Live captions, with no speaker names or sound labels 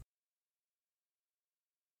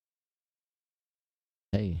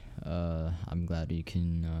Hey, I'm glad you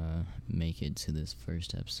can make it to this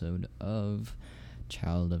first episode of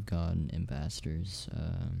Child of God Ambassadors.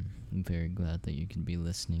 I'm very glad that you can be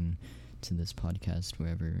listening to this podcast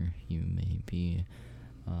wherever you may be.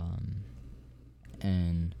 Um,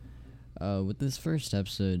 and with this first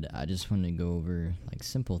episode, I just want to go over like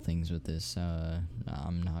simple things with this.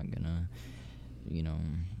 I'm not gonna, you know,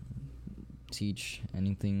 teach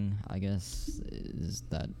anything. I guess is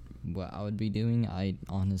that what I would be doing. I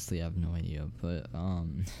honestly have no idea, but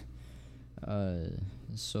uh,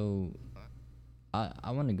 so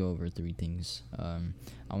I want to go over three things. I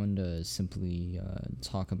want to simply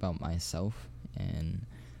talk about myself, and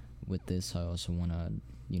with this, I also want to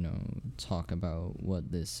talk about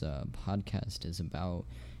what this podcast is about,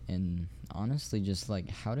 and honestly, just like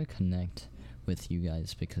how to connect with you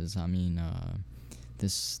guys, because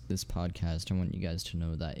this podcast, I want you guys to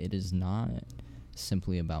know that it is not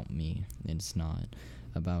simply about me. It's not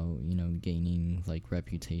about gaining like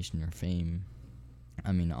reputation or fame.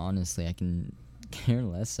 I mean, honestly, I can care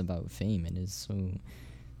less about fame. It's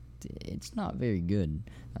not very good.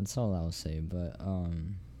 That's all I'll say. But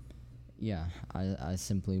yeah, I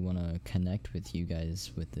simply want to connect with you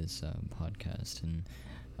guys with this podcast, and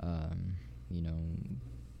um, you know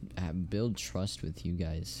build trust with you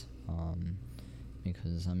guys.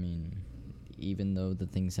 Because even though the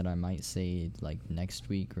things that I might say like next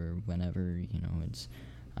week or whenever, it's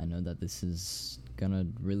I know that this is gonna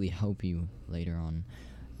really help you later on,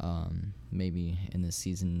 maybe in the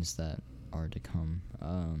seasons that are to come.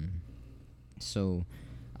 So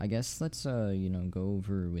I guess let's go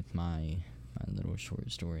over with my little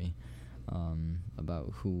short story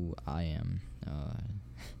about who I am.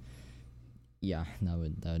 Yeah, that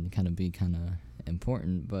would kind of be kind of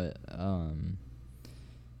important, but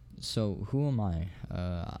so who am I?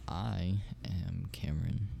 I am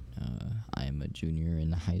Cameron. I am a junior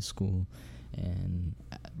in high school, and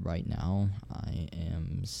right now I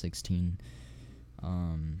am 16.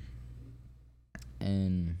 Um,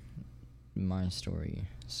 and my story.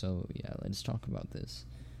 So yeah, let's talk about this.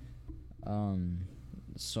 Um,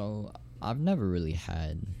 so I've never really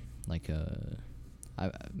had like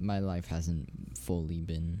my life hasn't fully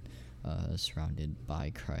been surrounded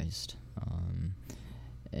by Christ.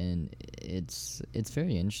 And it's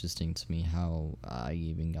very interesting to me how I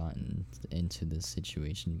even gotten into this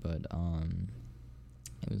situation, but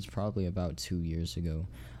it was probably about 2 years ago.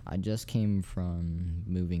 I just came from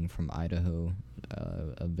moving from Idaho,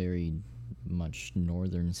 a very much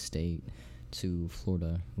northern state, to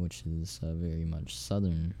Florida, which is a very much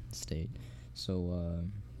southern state. So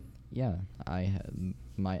yeah,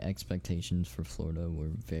 my expectations for Florida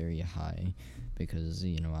were very high, because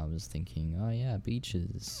I was thinking, oh yeah,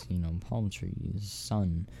 beaches, palm trees,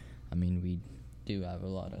 sun. I mean, we do have a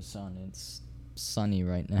lot of sun. It's sunny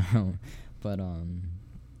right now, but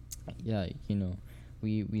yeah,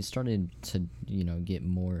 we started to get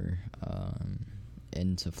more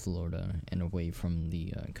into Florida and away from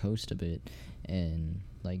the coast a bit, and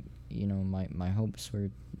like my hopes were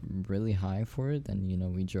really high for it. Then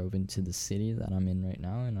we drove into the city that I'm in right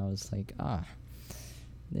now, and I was like,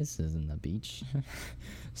 this isn't the beach.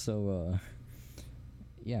 So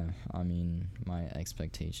yeah, I mean, my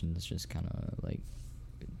expectations just kind of like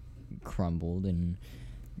crumbled, and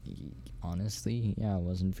honestly, yeah, I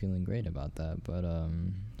wasn't feeling great about that. But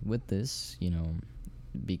with this,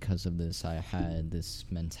 because of this, I had this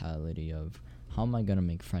mentality of, how am I gonna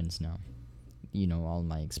make friends now? All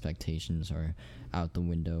my expectations are out the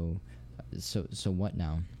window. So what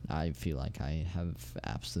now? I feel like I have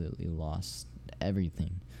absolutely lost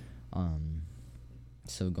everything. Um,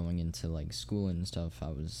 so going into like school and stuff,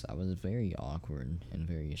 I was very awkward and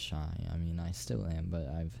very shy. I mean, I still am, but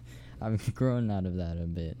I've grown out of that a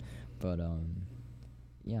bit. But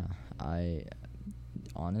yeah, I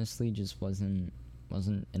honestly just wasn't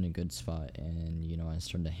in a good spot, and I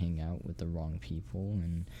started to hang out with the wrong people,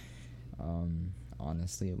 and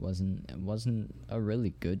honestly, it wasn't a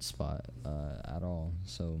really good spot at all.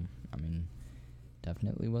 So I mean,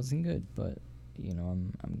 definitely wasn't good, but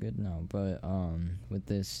I'm good now. But with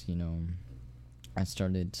this, I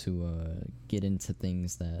started to get into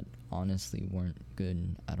things that honestly weren't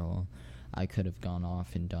good at all. I could have gone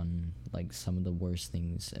off and done like some of the worst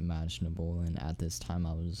things imaginable, and at this time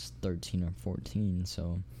I was 13 or 14,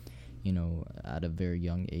 so at a very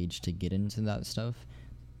young age to get into that stuff,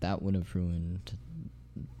 that would have ruined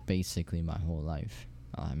basically my whole life.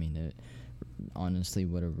 I mean, it honestly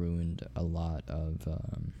would have ruined a lot of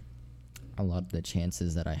the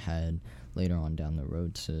chances that I had later on down the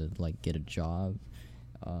road to like get a job.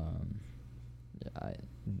 Um, I,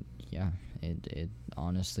 yeah, it and it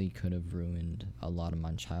honestly could have ruined a lot of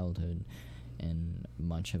my childhood and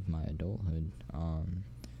much of my adulthood.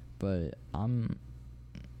 But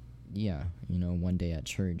yeah, one day at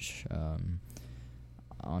church,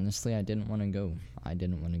 honestly, I didn't want to go. I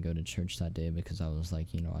didn't want to go to church that day because I was like,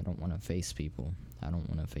 I don't want to face people. I don't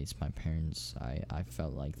want to face my parents. I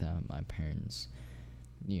felt like that. My parents,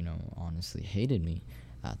 honestly hated me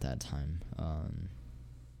at that time.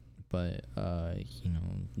 But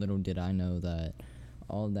little did I know that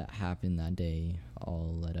all that happened that day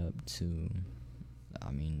all led up to,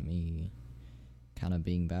 me kind of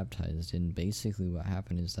being baptized. And basically what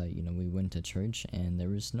happened is that, we went to church and there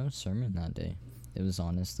was no sermon that day. It was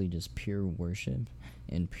honestly just pure worship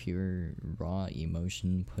and pure raw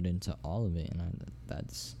emotion put into all of it. And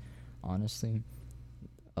that's honestly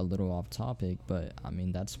a little off topic, but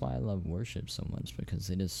that's why I love worship so much, because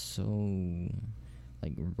it is so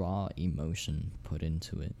like raw emotion put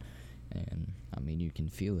into it. And you can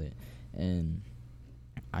feel it. And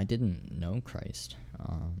I didn't know Christ.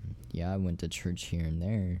 Yeah, I went to church here and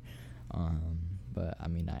there, but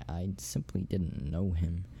I simply didn't know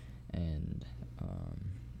him, and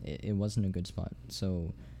it wasn't a good spot.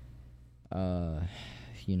 So,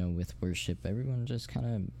 with worship, everyone just kind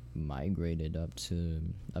of migrated up to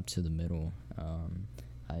the middle.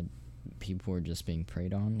 People were just being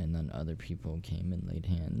prayed on, and then other people came and laid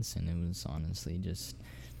hands, and it was honestly just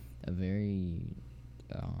a very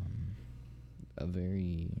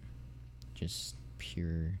just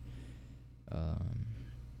pure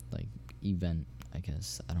like event, I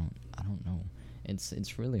guess. I don't know.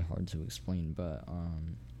 It's really hard to explain, but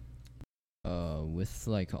with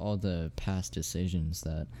like all the past decisions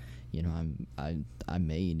that I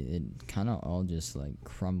made, it kind of all just like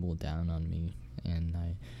crumbled down on me, and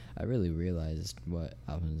I really realized what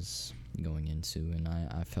I was going into, and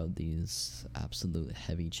I felt these absolute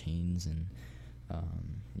heavy chains. And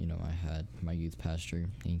I had my youth pastor.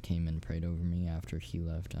 He came and prayed over me after he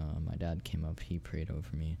left. My dad came up, he prayed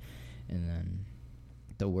over me, and then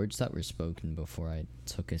the words that were spoken before I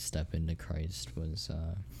took a step into Christ was,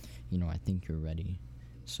 I think you're ready.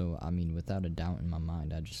 So, without a doubt in my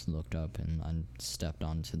mind, I just looked up and I stepped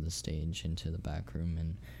onto the stage into the back room,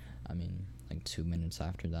 and like 2 minutes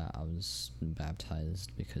after that, I was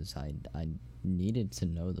baptized because I needed to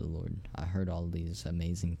know the Lord. I heard all these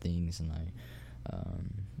amazing things, and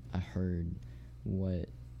I heard what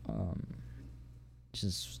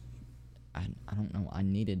just I don't know. I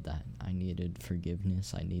needed that. I needed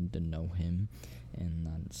forgiveness. I needed to know Him, and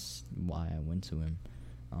that's why I went to Him.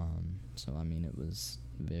 So it was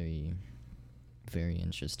very, very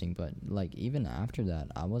interesting. But like even after that,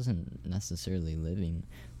 I wasn't necessarily living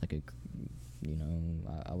like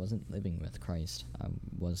I wasn't living with Christ. I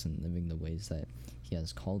wasn't living the ways that He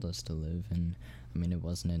has called us to live. And it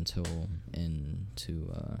wasn't until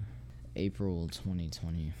into April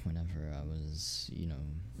 2020, whenever I was,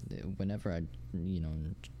 whenever I,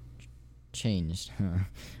 changed,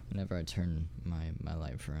 whenever I turned my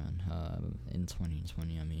life around, in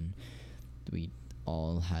 2020. We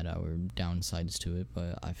all had our downsides to it,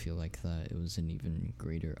 but I feel like that it was an even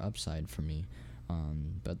greater upside for me.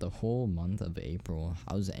 But the whole month of April,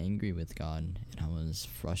 I was angry with God, and I was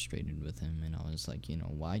frustrated with Him, and I was like,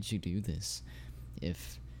 why'd you do this?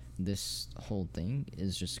 If this whole thing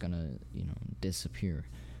is just gonna, disappear,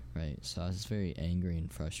 right? So I was very angry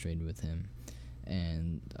and frustrated with Him.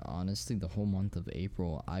 And honestly, the whole month of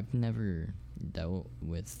April, I've never dealt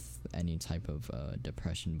with any type of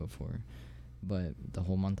depression before, but the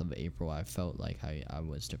whole month of April, I felt like I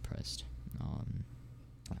was depressed.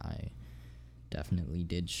 I definitely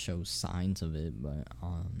did show signs of it, but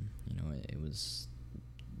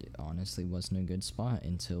it honestly wasn't a good spot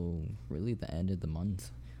until really the end of the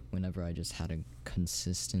month, whenever I just had a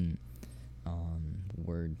consistent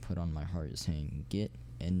word put on my heart saying, get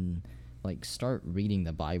and like start reading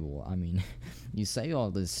the Bible. You say all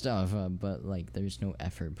this stuff, but like there's no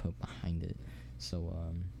effort put behind it. So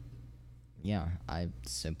yeah, I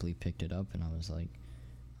simply picked it up, and I was like,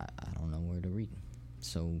 I don't know where to read.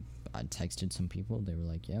 So I texted some people. They were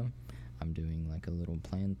like, yeah, I'm doing like a little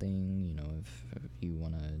plan thing, if you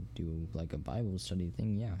want to do like a Bible study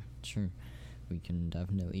thing, yeah, sure, we can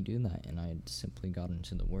definitely do that. And I simply got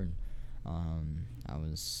into the Word. I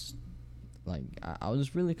was like, I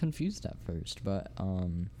was really confused at first, but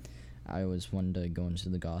I always wanted to go into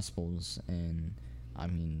the Gospels, and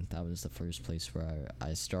that was the first place where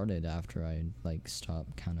I started after I like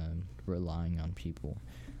stopped kind of relying on people.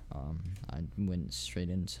 I went straight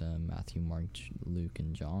into Matthew, Mark, Luke,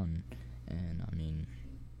 and John, and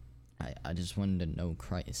I just wanted to know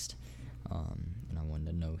Christ, and I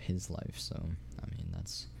wanted to know His life. So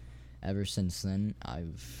ever since then,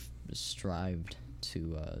 I've strived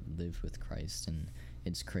to live with Christ, and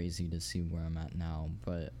it's crazy to see where I'm at now.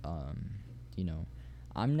 But you know,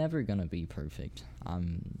 I'm never gonna be perfect.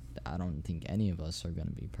 I don't think any of us are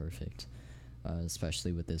gonna be perfect,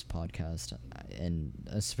 especially with this podcast, and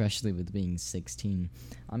especially with being 16.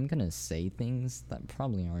 I'm gonna say things that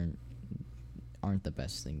probably aren't the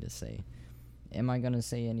best thing to say. Am I gonna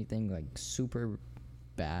say anything like super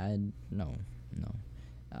bad? No, no.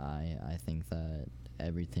 I think that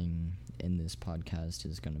everything in this podcast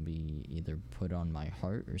is gonna be either put on my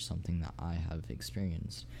heart or something that I have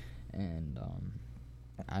experienced, and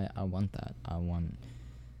I want that. Um,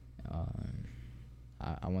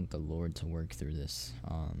 I want the Lord to work through this.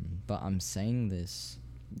 But I'm saying this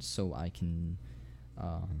so I can,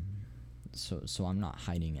 um, so I'm not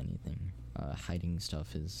hiding anything. Hiding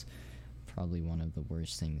stuff is probably one of the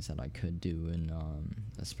worst things that I could do, and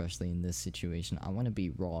especially in this situation, I want to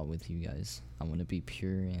be raw with you guys. I want to be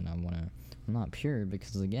pure, and I want to. I'm not pure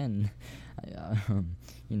because again,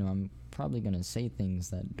 I'm probably gonna say things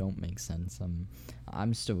that don't make sense.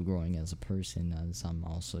 I'm still growing as a person, as I'm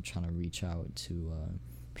also trying to reach out to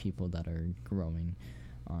people that are growing.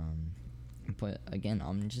 But again,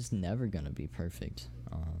 I'm just never gonna be perfect.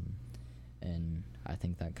 And I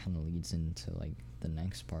think that kind of leads into like the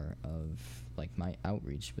next part of like my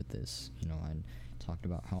outreach with this. I talked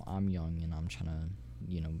about how I'm young and I'm trying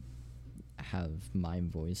to have my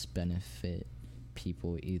voice benefit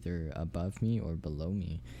people either above me or below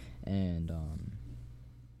me, and I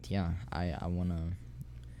want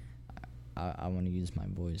to use my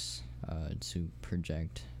voice to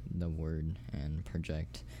project the word and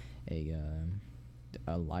project a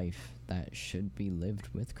life that should be lived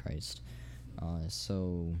with Christ.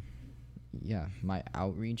 So yeah, my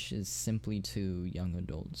outreach is simply to young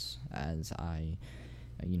adults. As I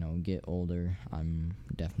get older, I'm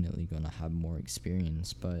definitely going to have more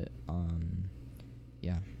experience, but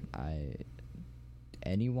yeah,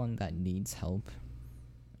 anyone that needs help,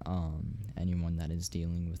 anyone that is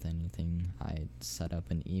dealing with anything, I set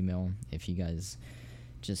up an email. If you guys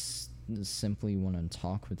just simply want to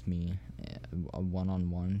talk with me, a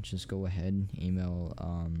one-on-one, just go ahead, email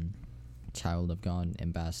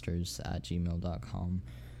childofgodambassadors@gmail.com.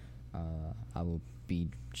 I will be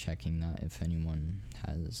checking that if anyone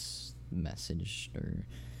has messaged or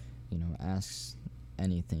asks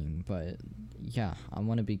anything. But yeah, I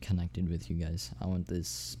want to be connected with you guys. I want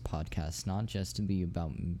this podcast not just to be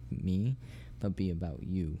about me, but be about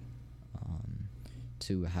you,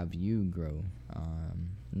 to have you grow,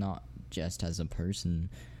 not just as a person,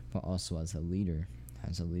 but also as a leader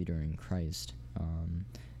in Christ,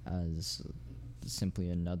 as simply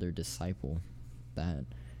another disciple that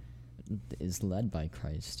is led by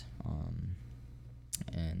Christ.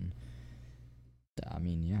 And I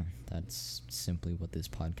mean, yeah, that's simply what this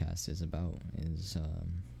podcast is about, is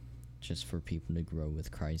just for people to grow with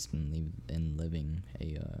Christ and living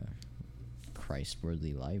a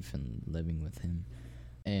Christ-worthy life and living with Him.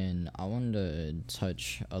 And I wanted to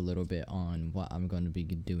touch a little bit on what I'm going to be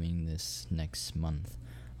doing this next month.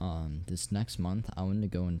 This next month, I wanted to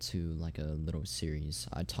go into like a little series.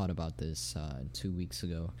 I taught about this 2 weeks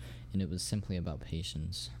ago, and it was simply about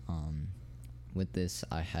patience. With this,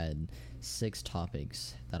 I had 6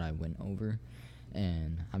 topics that I went over,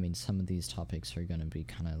 and I mean, some of these topics are gonna be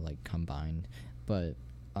kind of like combined, but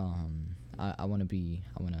I want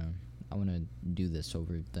to do this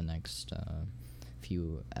over the next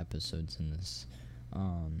few episodes in this.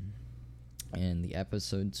 And the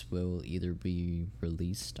episodes will either be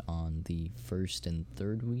released on the 1st and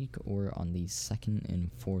 3rd week or on the 2nd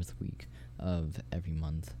and 4th week of every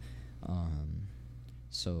month.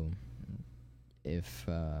 So if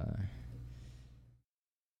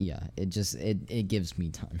it gives me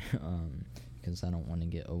time, because I don't want to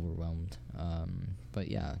get overwhelmed.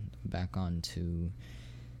 But yeah, back on to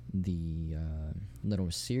the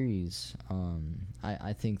little series.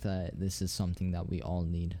 I think that this is something that we all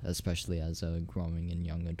need, especially as growing and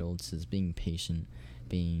young adults, is being patient,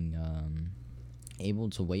 being able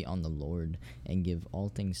to wait on the Lord and give all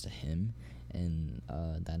things to Him. And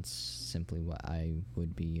that's simply what I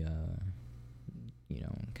would be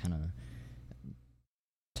kind of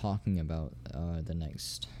talking about the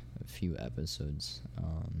next few episodes.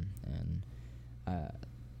 And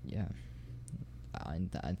yeah,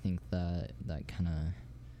 I think that kind of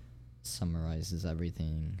summarizes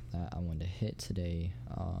everything that I want to hit today.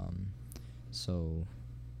 So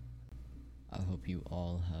I hope you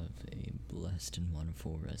all have a blessed and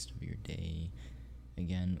wonderful rest of your day,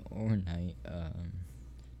 again, or night,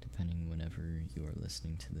 depending whenever you are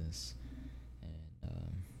listening to this.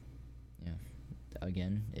 And yeah,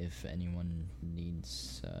 again, if anyone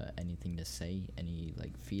needs anything to say, any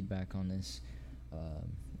like feedback on this,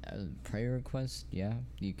 prayer request, yeah,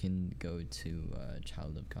 you can go to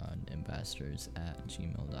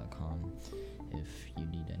childofgodambassadors@gmail.com if you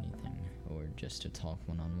need anything, or just to talk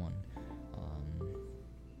one-on-one.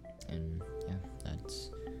 And yeah,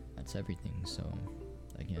 that's everything. So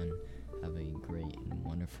again, have a great and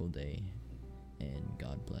wonderful day, and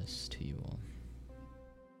God bless to you all.